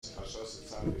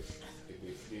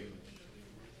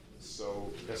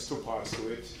So there's two parts to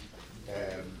it.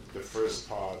 The first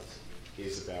part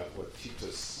is about what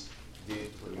Titus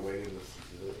did when he went in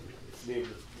the Ifnim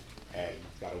and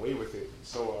got away with it and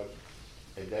so on.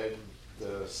 And then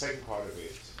the second part of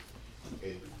it,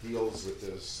 it deals with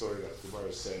the story that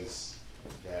Gemara says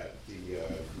that the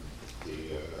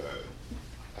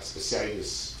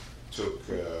Aspasianus took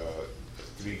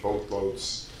 3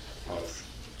 boatloads of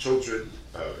children,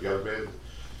 young men,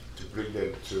 to bring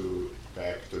them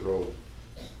back to Rome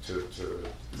to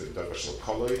the Damascus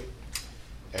Koloi,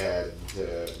 and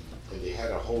they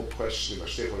had a whole question and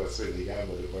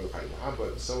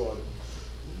so on.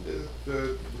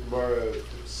 The Gemara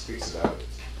speaks about it.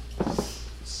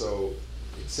 So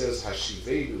it says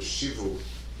Hashivenu Shivu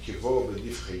Kivo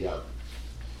Benifchayam.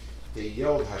 They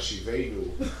yelled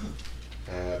Hashivenu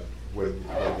when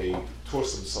they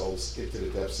tossed themselves into the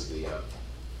depths of the Yam.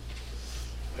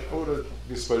 I want to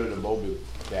explain in a moment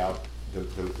about the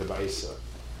Maisa.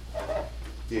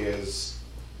 There's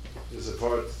a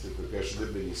part that the Gersh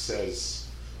Libman, he says,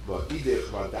 Ma'idech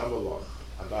v'adamalach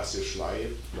abas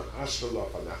yishlayim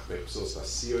ma'ashvalach anach be'psos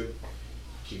v'asiyon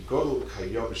ki godol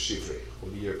kayom shivrei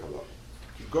u'miyir palach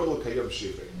ki godol kayom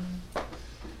shivrei.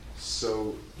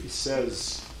 So he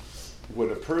says,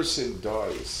 when a person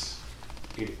dies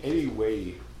in any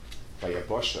way by a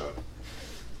basha,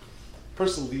 a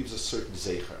person leaves a certain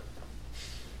zeicher,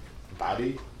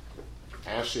 body,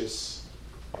 ashes,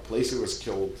 a place where was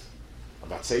killed, a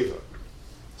matzeva,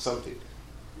 something.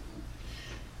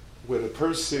 When a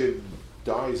person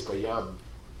dies by yam,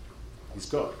 he's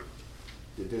gone.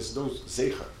 There's no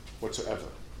zeicher whatsoever.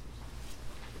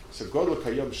 So godol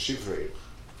kayom shivrei,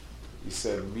 he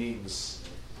said, means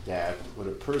that when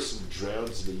a person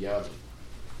drowns in the yam,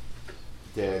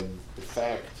 then the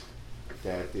fact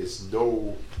that there's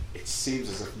no, it seems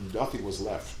as if nothing was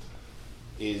left,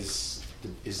 is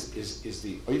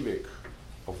the oimik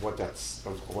of what that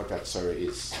sorrow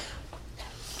is.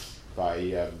 By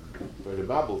the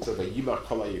Mabul said that Yimach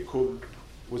Kol HaYikum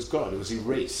was gone; it was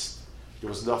erased. There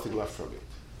was nothing left from it.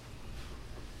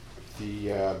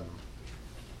 The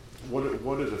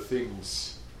one of the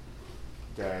things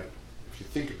that, if you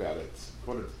think about it,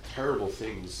 one of the terrible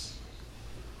things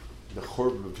in the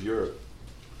Churban of Europe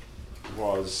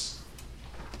was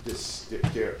this.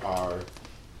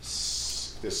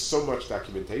 There's so much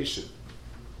documentation,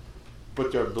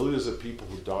 but there are millions of people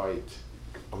who died,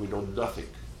 and we know nothing.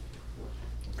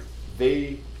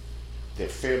 Their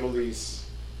families,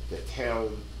 their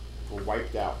town were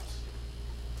wiped out.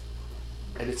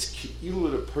 And it's ki'ilu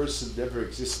that a person never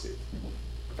existed.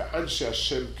 V'anshe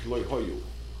Hashem kiloi hoyu.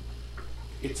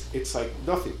 It's like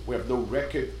nothing. We have no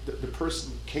record. The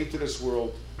person came to this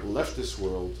world, left this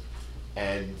world,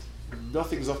 and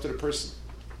nothing's up to the person.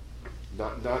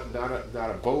 Not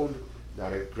a bone,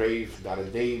 not a grave, not a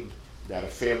name, not a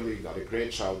family, not a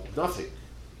grandchild, nothing.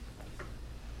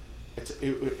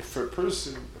 If a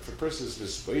person is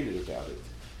persuaded about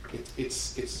it,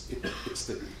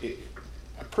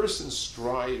 a person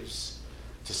strives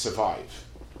to survive.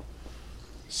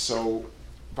 So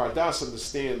Bardas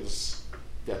understands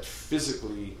that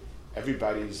physically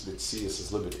everybody's Metzius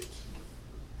is limited,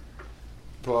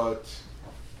 but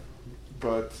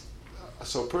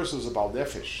so a person is a Bal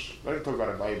Nefesh. I'm not talking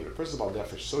about a Maimon. A person is a Bal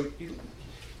Nefesh. So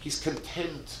he's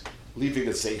content leaving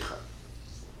a Zeicha.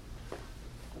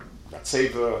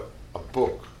 Matzeva, a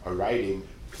book, a writing,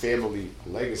 family,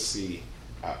 legacy,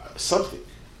 something.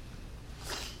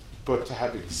 But to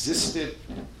have existed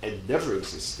and never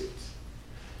existed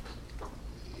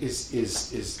is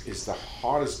the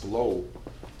hardest blow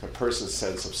to a person's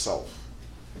sense of self.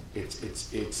 It's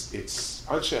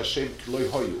Anshe Hashem Kiloi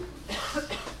Hoyu.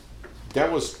 That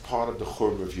was part of the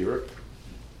Churban of Europe,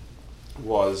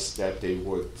 was that they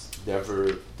would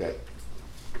never,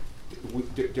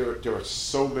 there are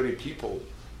so many people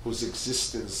whose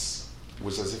existence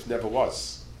was as if never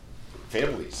was.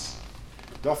 Families,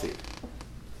 nothing.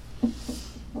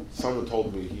 Someone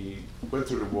told me he went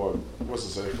through the war,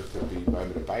 wasn't so to be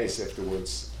Maimon Abayis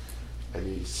afterwards, and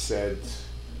he said,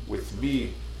 with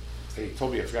me, and he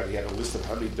told me, I forgot, he had a list of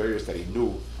how many days that he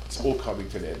knew, it's all coming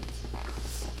to an end.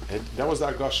 And that was the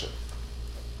Agasha.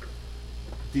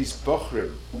 These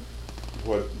Bochrim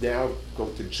were now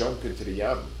going to jump into the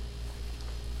Yam,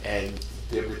 and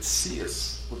their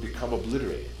Metzius would become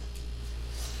obliterated.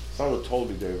 Someone told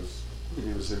me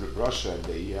he was in Russia,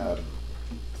 and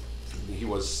he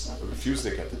was a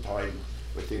refusenik at the time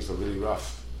when things were really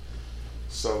rough.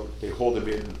 So they hauled him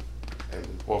in, and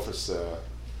an officer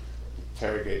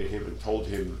interrogated him and told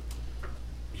him,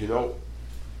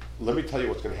 let me tell you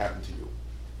what's going to happen to you.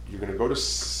 You're going to go to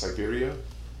Siberia,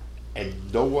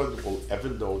 and no one will ever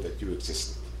know that you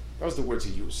existed. That was the words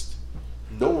he used.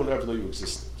 No one will ever know you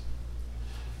existed.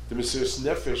 The Metzius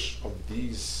Nefesh of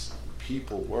these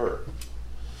people were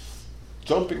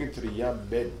jumping into the Yam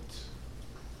meant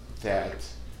that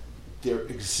their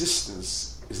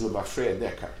existence is l'mafreya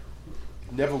nekar.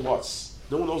 It never was.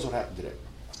 No one knows what happened to them.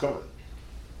 It's gone.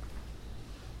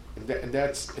 And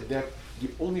that's the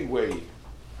only way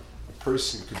a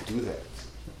person could do that.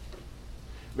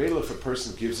 Maybe if a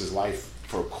person gives his life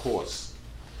for a cause,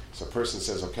 so a person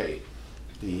says, okay,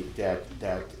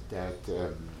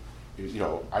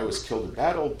 I was killed in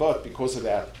battle, but because of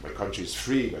that, my country is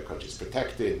free, my country is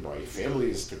protected, my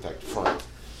family is protected. Fine.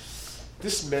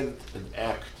 This meant an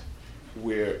act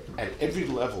where, at every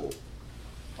level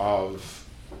of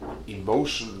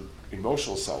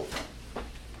emotional self,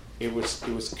 it was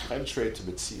contrary to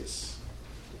Metzius.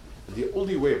 And the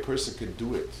only way a person can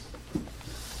do it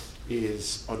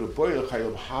is on a boil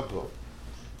chayim haba.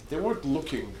 They weren't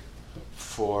looking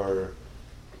for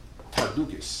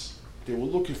tanugis. They were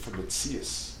looking for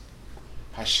Metzius.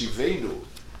 Hashivenu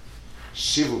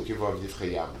shivu kivav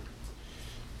nifchayam.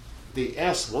 They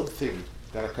asked one thing,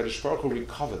 that HaKadosh Baruch Hu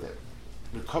recover them,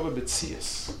 recover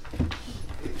Metzius.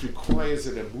 It requires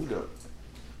an emunah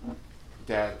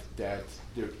that the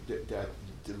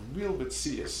real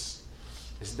Metzius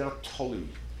is not totally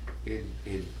in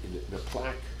a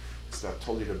plaque. It's not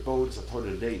totally in a bone. It's not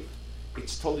totally in a name.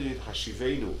 It's totally in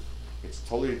Hashivenu. It's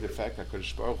totally in the fact that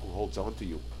HaKadosh Baruch Hu holds on to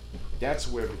you. That's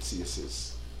where Metzius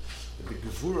is. And the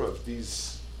gevura of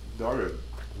these Narim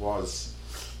was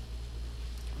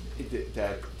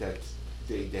that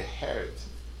they heard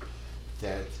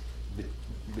that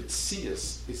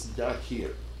Metzius is not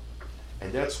here.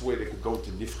 And that's where they could go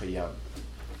to Nifchayam.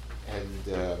 And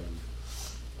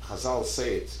Chazal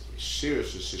say it, Shir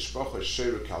Shishpocha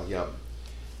Shir Kal Yam.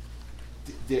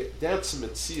 That's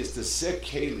Metzius, the Zeh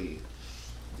Keli.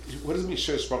 What does it mean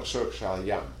Shir Shishpocha Shir Kal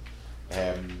Yam?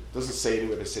 Doesn't say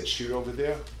anywhere they said Shir over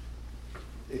there.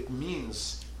 It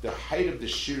means the height of the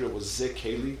Shira was Zeh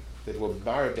Keli, that were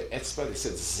married the Etzba. They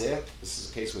said Zeh. This is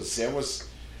a case where Zeh was.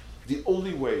 The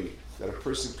only way that a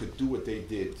person could do what they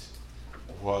did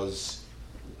was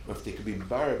if they could be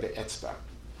married the Etzba.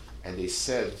 And they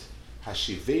said,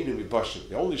 Hashivenu mibashim.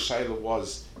 The only shayla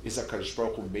was, is HaKadosh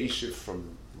Baruch Hu Meishiv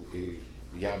from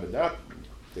Yam and Nat?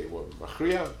 They were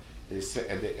Machriya. And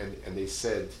they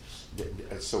said,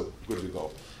 and so good we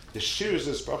go. The Shir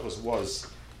Zes Brachos was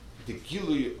the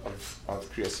Gilui of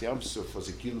Kriyas Yam Suf was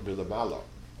a Gilui Milamala.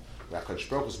 Where HaKadosh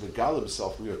Baruch Hu was Megal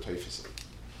himself, we were Teifisim.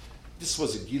 This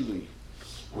was a Gilui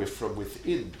where from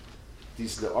within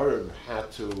these Ne'arim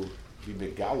had to be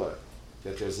Megala,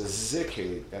 that there's a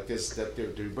Zekeli, that the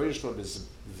Rebbeinu Shalom is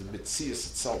the Metzius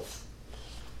itself.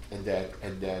 And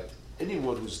that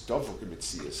anyone who's Davuk in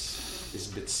Metzius is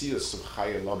Metzius of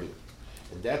Chaya Lamim.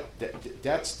 And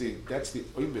that's the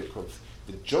oimik of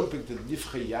the jumping to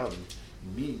Nifchayam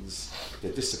means the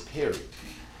disappearing.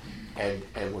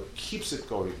 And what keeps it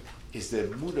going is the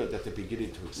emunah that they're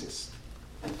beginning to exist.